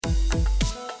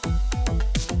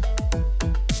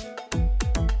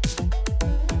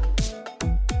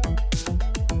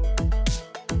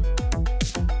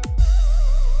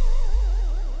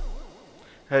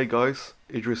Hey guys,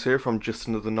 Idris here from Just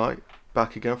Another Night,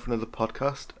 back again for another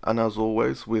podcast, and as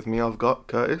always, with me I've got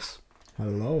Curtis.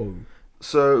 Hello.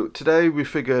 So today we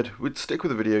figured we'd stick with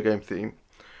the video game theme,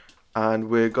 and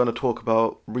we're going to talk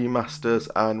about remasters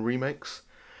and remakes.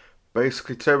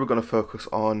 Basically, today we're going to focus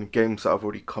on games that have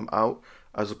already come out,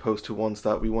 as opposed to ones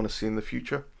that we want to see in the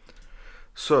future.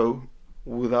 So,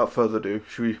 without further ado,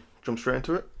 should we jump straight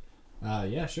into it?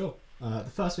 Yeah, sure.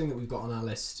 The first thing that we've got on our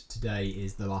list today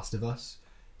is The Last of Us.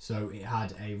 So it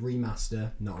had a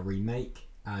remaster, not a remake,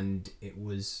 and it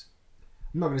was...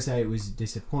 I'm not going to say it was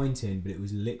disappointing, but it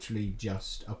was literally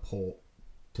just a port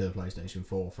to the PlayStation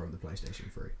 4 from the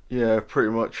PlayStation 3. Yeah, pretty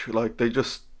much. Like, they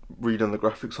just redone the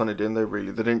graphics on it, didn't they,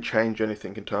 really? They didn't change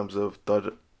anything in terms of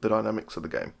the dynamics of the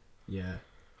game. Yeah.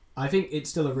 I think it's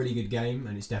still a really good game,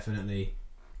 and it's definitely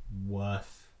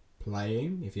worth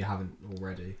playing if you haven't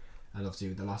already. And obviously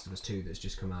with The Last of Us 2 that's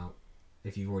just come out,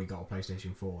 if you've already got a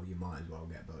PlayStation 4, you might as well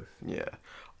get both. Yeah.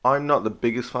 I'm not the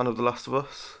biggest fan of The Last of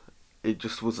Us. It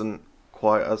just wasn't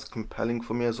quite as compelling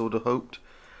for me as I would have hoped.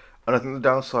 And I think the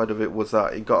downside of it was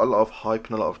that it got a lot of hype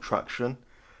and a lot of traction.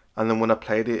 And then when I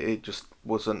played it, it just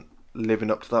wasn't living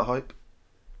up to that hype.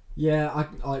 Yeah,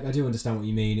 I do understand what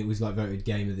you mean. It was like voted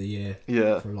Game of the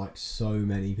Year for like so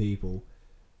many people,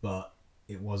 but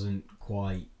it wasn't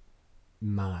quite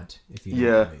mad, if you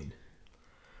know what I mean.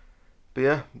 But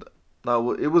yeah,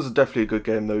 it was definitely a good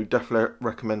game though. Definitely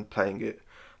recommend playing it.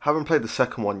 Haven't played the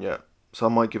second one yet, so I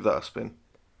might give that a spin.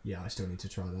 Yeah, I still need to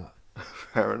try that.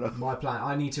 Fair enough. My plan,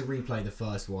 I need to replay the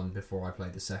first one before I play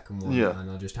the second one,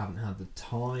 and I just haven't had the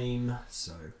time,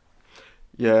 so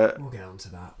yeah, we'll get on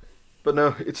to that. But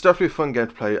no, it's definitely a fun game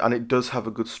to play, and it does have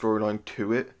a good storyline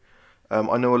to it.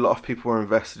 I know a lot of people are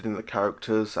invested in the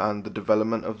characters and the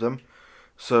development of them.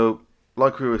 So,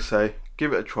 like we always say,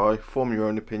 give it a try, form your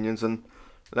own opinions, and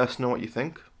let us know what you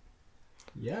think.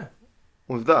 Yeah.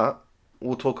 With that,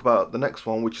 we'll talk about the next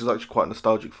one, which is actually quite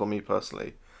nostalgic for me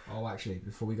personally. Oh, actually,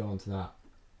 before we go on to that,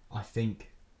 I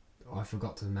think I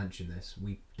forgot to mention this.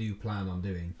 We do plan on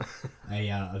doing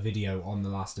a video on The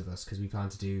Last of Us, because we plan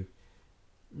to do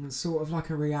sort of like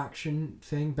a reaction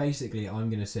thing. Basically, I'm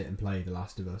going to sit and play The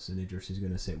Last of Us, and Idris is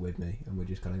going to sit with me, and we're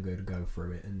just going to go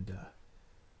through it and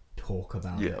talk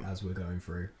about it as we're going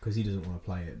through, because he doesn't want to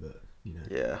play it, but we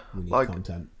need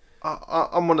content.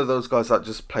 I'm one of those guys that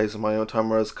just plays in my own time,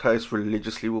 whereas Curtis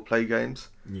religiously will play games.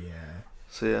 Yeah.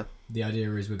 So yeah. The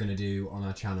idea is we're going to do on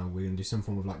our channel, we're going to do some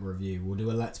form of like review. We'll do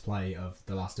a Let's Play of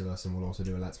The Last of Us, and we'll also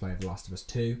do a Let's Play of The Last of Us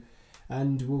 2,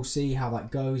 and we'll see how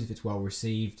that goes. If it's well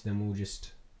received, then we'll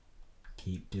just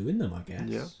keep doing them, I guess.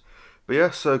 Yeah. But yeah,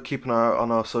 so keep an eye out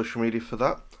on our social media for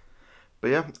that.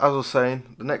 But yeah, as I was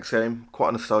saying, the next game, quite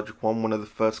a nostalgic one of the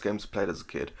first games I played as a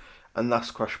kid, and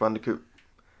that's Crash Bandicoot.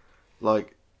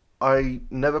 Like, I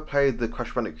never played the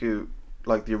Crash Bandicoot,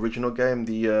 like the original game,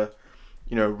 the,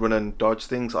 run and dodge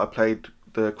things. I played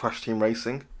the Crash Team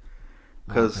Racing.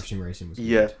 Crash Team Racing was good.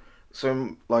 Yeah.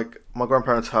 So, like, my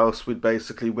grandparents' house, we'd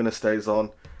basically Winner Stays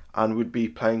On, and we'd be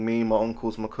playing me, my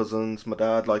uncles, my cousins, my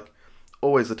dad, like,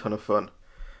 always a ton of fun.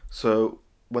 So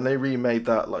when they remade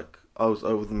that, like, I was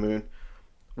over the moon.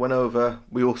 Went over,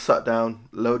 we all sat down,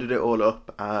 loaded it all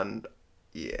up, and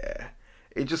yeah,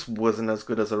 it just wasn't as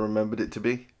good as I remembered it to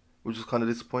be, which was kind of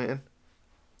disappointing.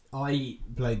 I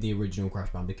played the original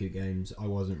Crash Bandicoot games. I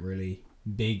wasn't really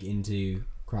big into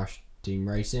Crash Team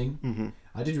Racing. Mm-hmm.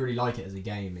 I did really like it as a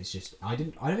game. It's just I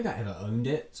don't think I ever owned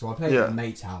it. So I played it at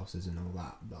mates' houses and all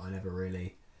that, but I never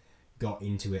really got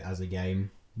into it as a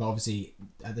game. But obviously,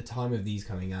 at the time of these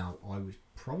coming out, I was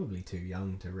probably too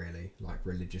young to really like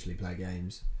religiously play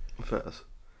games. First.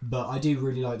 But I do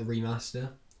really like the remaster.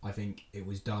 I think it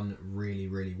was done really,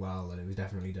 really well, and it was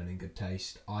definitely done in good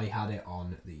taste. I had it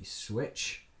on the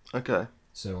Switch. Okay.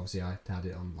 So obviously I had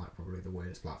it on like probably the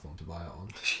weirdest platform to buy it on.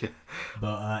 Yeah.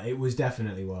 But it was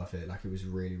definitely worth it. Like, it was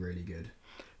really, really good.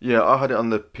 Yeah, I had it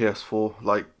on the PS4.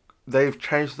 Like, they've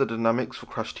changed the dynamics for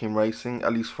Crash Team Racing,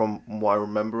 at least from what I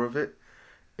remember of it.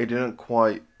 It didn't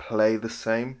quite play the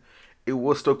same. It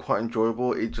was still quite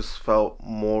enjoyable. It just felt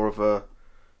more of a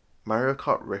Mario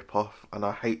Kart rip-off, and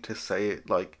I hate to say it.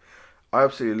 Like, I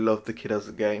absolutely loved the kid as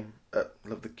a game.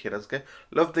 Loved the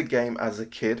game as a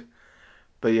kid.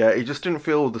 But yeah, it just didn't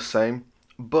feel the same.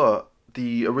 But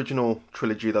the original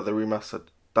trilogy that they remastered,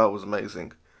 that was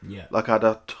amazing. Yeah. Like, I had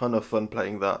a ton of fun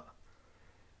playing that.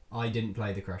 I didn't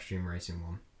play the Crash Team Racing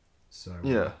one. So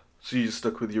yeah. So you just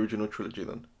stuck with the original trilogy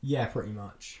then? Yeah, pretty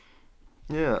much.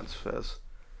 Yeah, that's fair.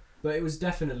 But it was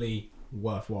definitely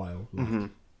worthwhile. Like,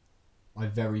 I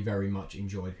very, very much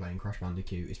enjoyed playing Crash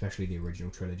Bandicoot, especially the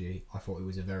original trilogy. I thought it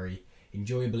was a very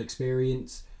enjoyable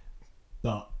experience,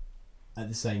 but at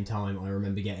the same time, I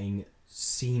remember getting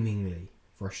seemingly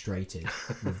frustrated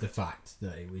with the fact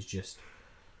that it was just.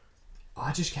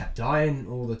 I just kept dying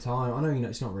all the time. I know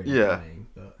it's not really Yeah. dying,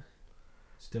 but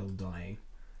still dying.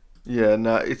 Yeah,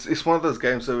 no, it's one of those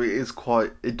games though.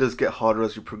 It does get harder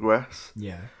as you progress.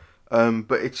 Yeah.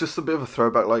 But it's just a bit of a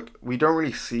throwback. Like we don't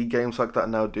really see games like that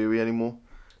now, do we anymore?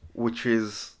 Which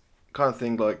is kind of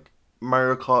thing like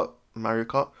Mario's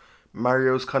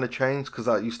kind of changed because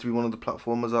that used to be one of the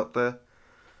platformers out there.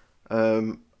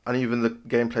 And even the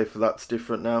gameplay for that's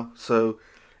different now. So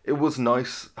it was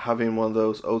nice having one of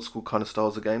those old school kind of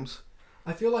styles of games.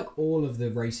 I feel like all of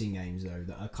the racing games though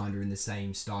that are kind of in the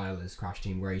same style as Crash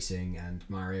Team Racing and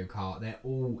Mario Kart,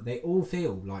 they all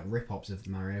feel like rip-offs of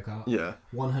Mario Kart. Yeah.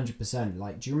 100%.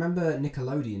 Like, do you remember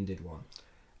Nickelodeon did one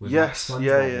with like Yes. Yeah.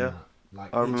 SpongeBob and Yeah. that?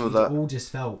 Like, I remember it that. all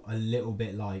just felt a little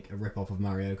bit like a rip-off of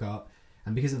Mario Kart,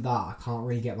 and because of that, I can't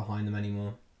really get behind them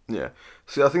anymore. Yeah.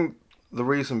 See, I think the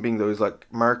reason being though is like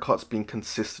Mario Kart's been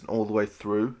consistent all the way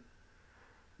through,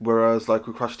 whereas like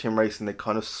with Crash Team Racing they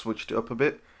kind of switched it up a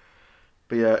bit.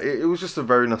 But yeah, it was just a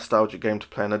very nostalgic game to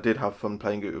play, and I did have fun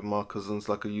playing it with my cousins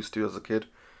like I used to as a kid.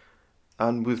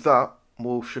 And with that,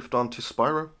 we'll shift on to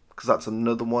Spyro, because that's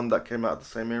another one that came out of the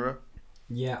same era.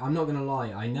 Yeah, I'm not gonna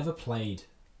lie, I never played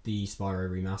the Spyro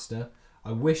remaster.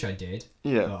 I wish I did,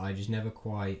 Yeah, but I just never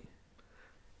quite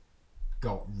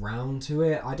got round to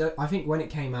it. I think when it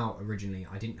came out originally,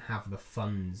 I didn't have the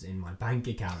funds in my bank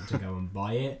account to go and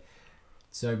buy it.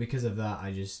 So because of that,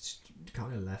 I just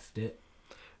kind of left it.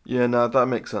 yeah, no, that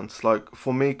makes sense. Like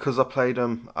for me, because I played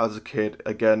them as a kid,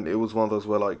 again, it was one of those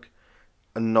where like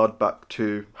a nod back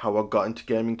to how I got into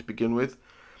gaming to begin with.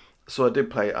 So I did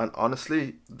play it, and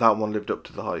honestly, that one lived up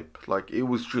to the hype. Like it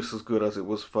was just as good as it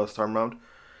was first time round.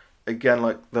 Again,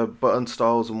 like the button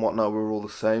styles and whatnot were all the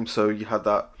same, so you had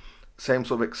that same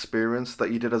sort of experience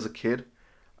that you did as a kid,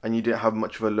 and you didn't have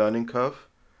much of a learning curve.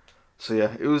 So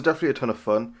yeah, it was definitely a ton of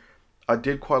fun. I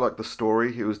did quite like the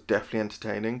story. It was definitely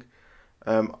entertaining.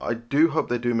 I do hope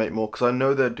they do make more because I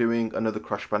know they're doing another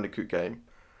Crash Bandicoot game,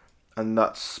 and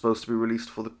that's supposed to be released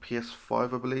for the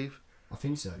PS5, I believe. I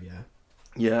think so, yeah.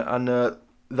 Yeah, and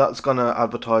that's gonna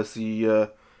advertise the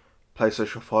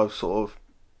PlayStation 5 sort of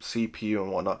CPU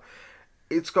and whatnot.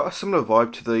 It's got a similar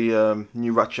vibe to the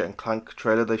new Ratchet and Clank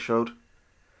trailer they showed.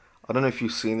 I don't know if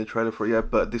you've seen the trailer for it yet,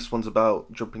 but this one's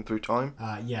about jumping through time.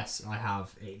 Yes, I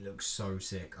have. It looks so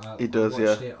sick. It I does, yeah.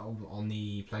 watched it on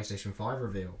the PlayStation 5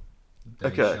 reveal. They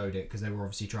Okay. showed it because they were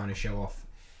obviously trying to show off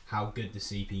how good the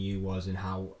CPU was and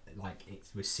how like it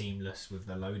was seamless with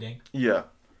the loading. Yeah.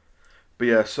 But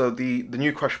yeah, so the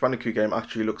new Crash Bandicoot game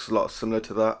actually looks a lot similar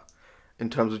to that in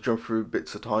terms of jump through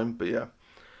bits of time. But yeah,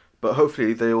 but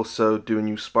hopefully they also do a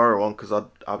new Spyro one because I'd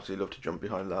absolutely love to jump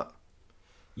behind that.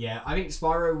 Yeah, I think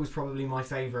Spyro was probably my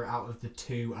favourite out of the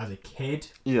two as a kid.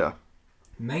 Yeah,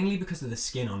 Mainly because of the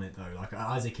skin on it though. Like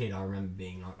as a kid I remember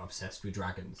being like obsessed with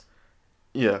dragons.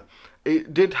 yeah.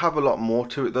 It did have a lot more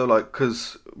to it though, like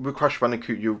because with Crash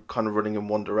Bandicoot you're kind of running in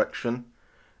one direction.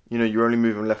 You know, you're only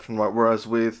moving left and right. Whereas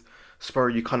with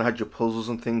Spyro you kind of had your puzzles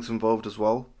and things involved as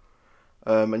well.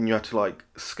 And you had to like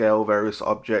scale various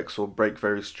objects or break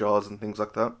various jars and things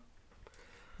like that.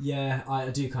 Yeah, I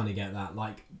do kind of get that.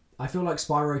 Like, I feel like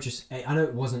Spyro just... I know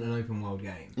it wasn't an open world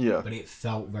game, Yeah, but it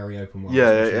felt very open world. yeah,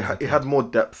 especially as a it had kid. more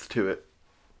depth to it.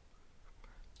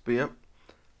 But yeah,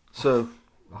 so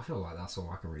I feel like that's all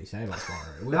I can really say about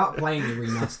Spyro. Without playing the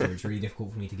remaster, it's really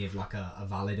difficult for me to give like a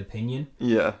valid opinion.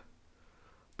 yeah.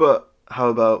 But how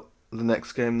about the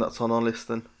next game that's on our list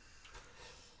then?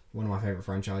 One of my favourite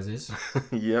franchises.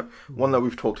 Yep, one that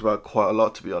we've talked about quite a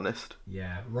lot to be honest.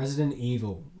 Yeah, Resident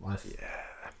Evil. I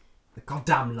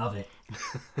goddamn love it.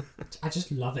 I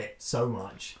just love it so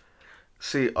much.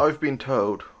 See, I've been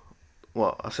told,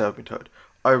 well, I say I've been told,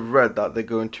 I've read that they're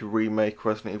going to remake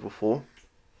Resident Evil 4.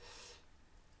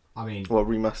 I mean, Well,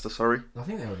 remaster, sorry. I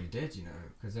think they already did, you know,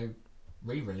 because they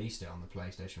re-released it on the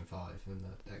PlayStation 5 and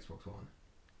the Xbox One.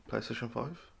 PlayStation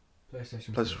 5?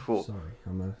 PlayStation PlayStation 4.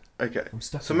 Sorry, Okay, I'm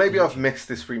stuck. so in the maybe I've future. missed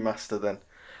this remaster then.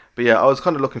 But yeah, I was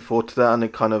kind of looking forward to that and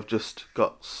it kind of just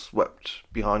got swept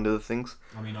behind other things.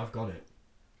 I mean, I've got it.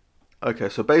 Okay,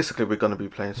 so basically we're going to be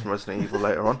playing some Resident Evil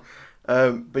later on.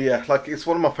 But yeah, like it's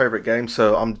one of my favourite games,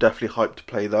 so I'm definitely hyped to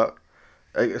play that,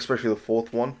 especially the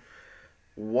fourth one.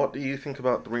 What do you think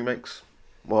about the remakes?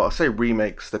 Well, I say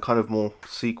remakes, they're kind of more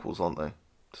sequels, aren't they?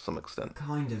 To some extent.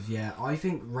 Kind of, yeah. I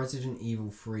think Resident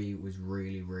Evil 3 was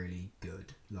really, really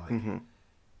good. Like, Hmm.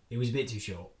 it was a bit too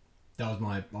short. That was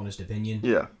my honest opinion.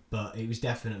 Yeah. But it was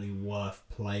definitely worth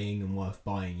playing and worth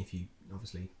buying if you,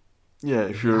 obviously, Yeah,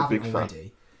 if you're a haven't big fan.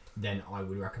 already, then I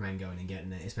would recommend going and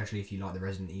getting it, especially if you like the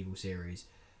Resident Evil series.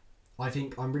 I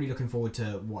think I'm really looking forward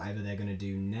to whatever they're going to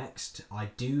do next. I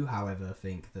do, however,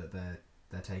 think that they're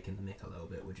taking the mick a little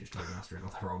bit with just remastering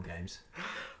all their old games.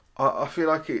 I feel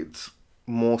like it's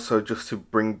more so just to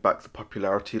bring back the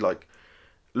popularity. Like,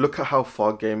 look at how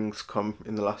far gaming's come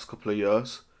in the last couple of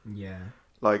years. Yeah.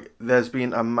 Like, there's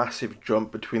been a massive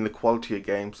jump between the quality of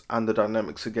games and the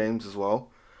dynamics of games as well.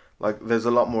 Like, there's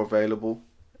a lot more available,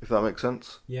 if that makes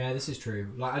sense. Yeah, this is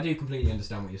true. Like, I do completely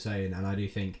understand what you're saying, and I do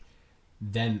think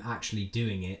them actually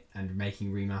doing it and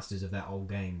making remasters of their old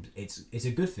games, it's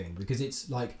a good thing, because it's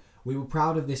like, we were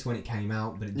proud of this when it came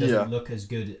out, but it doesn't Yeah. look as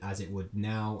good as it would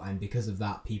now, and because of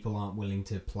that, people aren't willing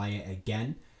to play it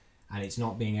again, and it's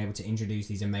not being able to introduce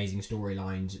these amazing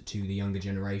storylines to the younger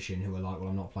generation who are like, well,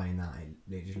 I'm not playing that,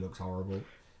 it just looks horrible.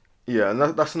 Yeah, and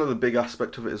that's another big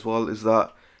aspect of it as well, is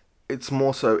that it's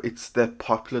more so it's their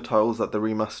popular titles that they're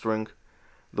remastering.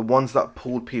 The ones that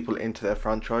pulled people into their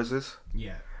franchises.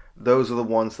 Yeah. Those are the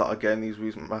ones that are getting these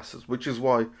remasters, which is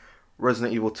why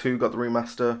Resident Evil 2 got the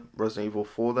remaster, Resident Evil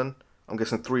 4 then. I'm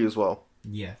guessing 3 as well.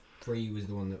 Yeah. 3 was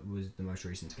the one that was the most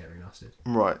recent to get remastered.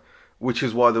 Right. Which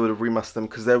is why they would have remastered them,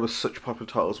 because they were such popular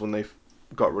titles when they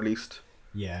got released.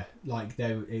 Yeah, like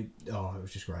it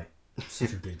was just great.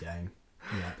 Such a good game.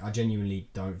 Yeah, I genuinely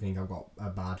don't think I've got a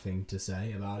bad thing to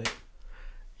say about it.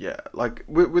 Yeah, like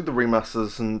with the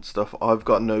remasters and stuff, I've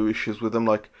got no issues with them.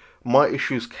 Like, my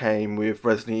issues came with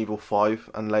Resident Evil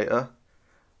 5 and later,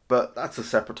 but that's a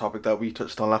separate topic that we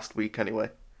touched on last week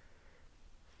anyway.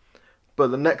 But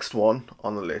the next one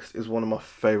on the list is one of my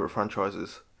favourite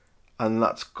franchises, and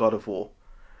that's God of War.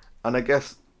 And I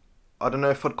guess, I don't know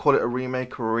if I'd call it a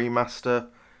remake or a remaster,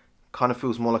 kind of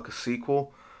feels more like a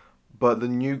sequel, but the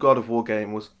new God of War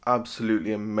game was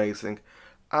absolutely amazing.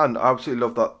 And I absolutely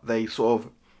love that they sort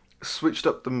of switched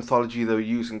up the mythology they were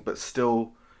using, but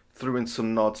still threw in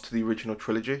some nods to the original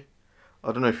trilogy.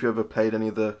 I don't know if you ever played any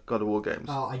of the God of War games.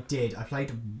 Oh, I did. I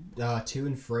played 2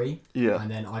 and 3, Yeah.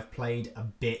 and then I've played a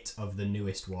bit of the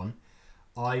newest one.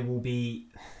 I'll be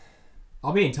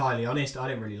entirely honest. I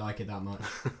didn't really like it that much.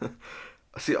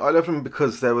 See, I love them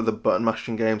because they were the button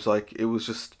mashing games. Like, it was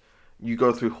just you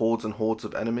go through hordes and hordes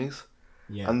of enemies,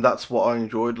 Yeah, and that's what I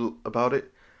enjoyed about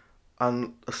it.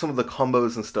 And some of the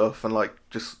combos and stuff, and like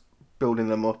just building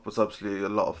them up was absolutely a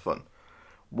lot of fun.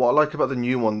 What I like about the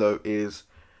new one though is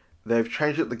they've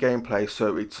changed up the gameplay,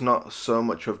 so it's not so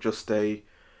much of just a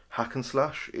hack and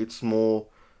slash. It's more,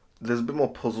 there's a bit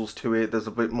more puzzles to it. There's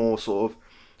a bit more sort of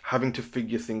having to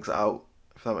figure things out,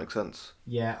 if that makes sense.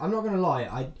 yeah. I'm not gonna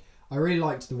lie. I really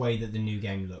liked the way that the new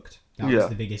game looked. That Yeah. was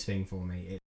the biggest thing for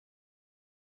me.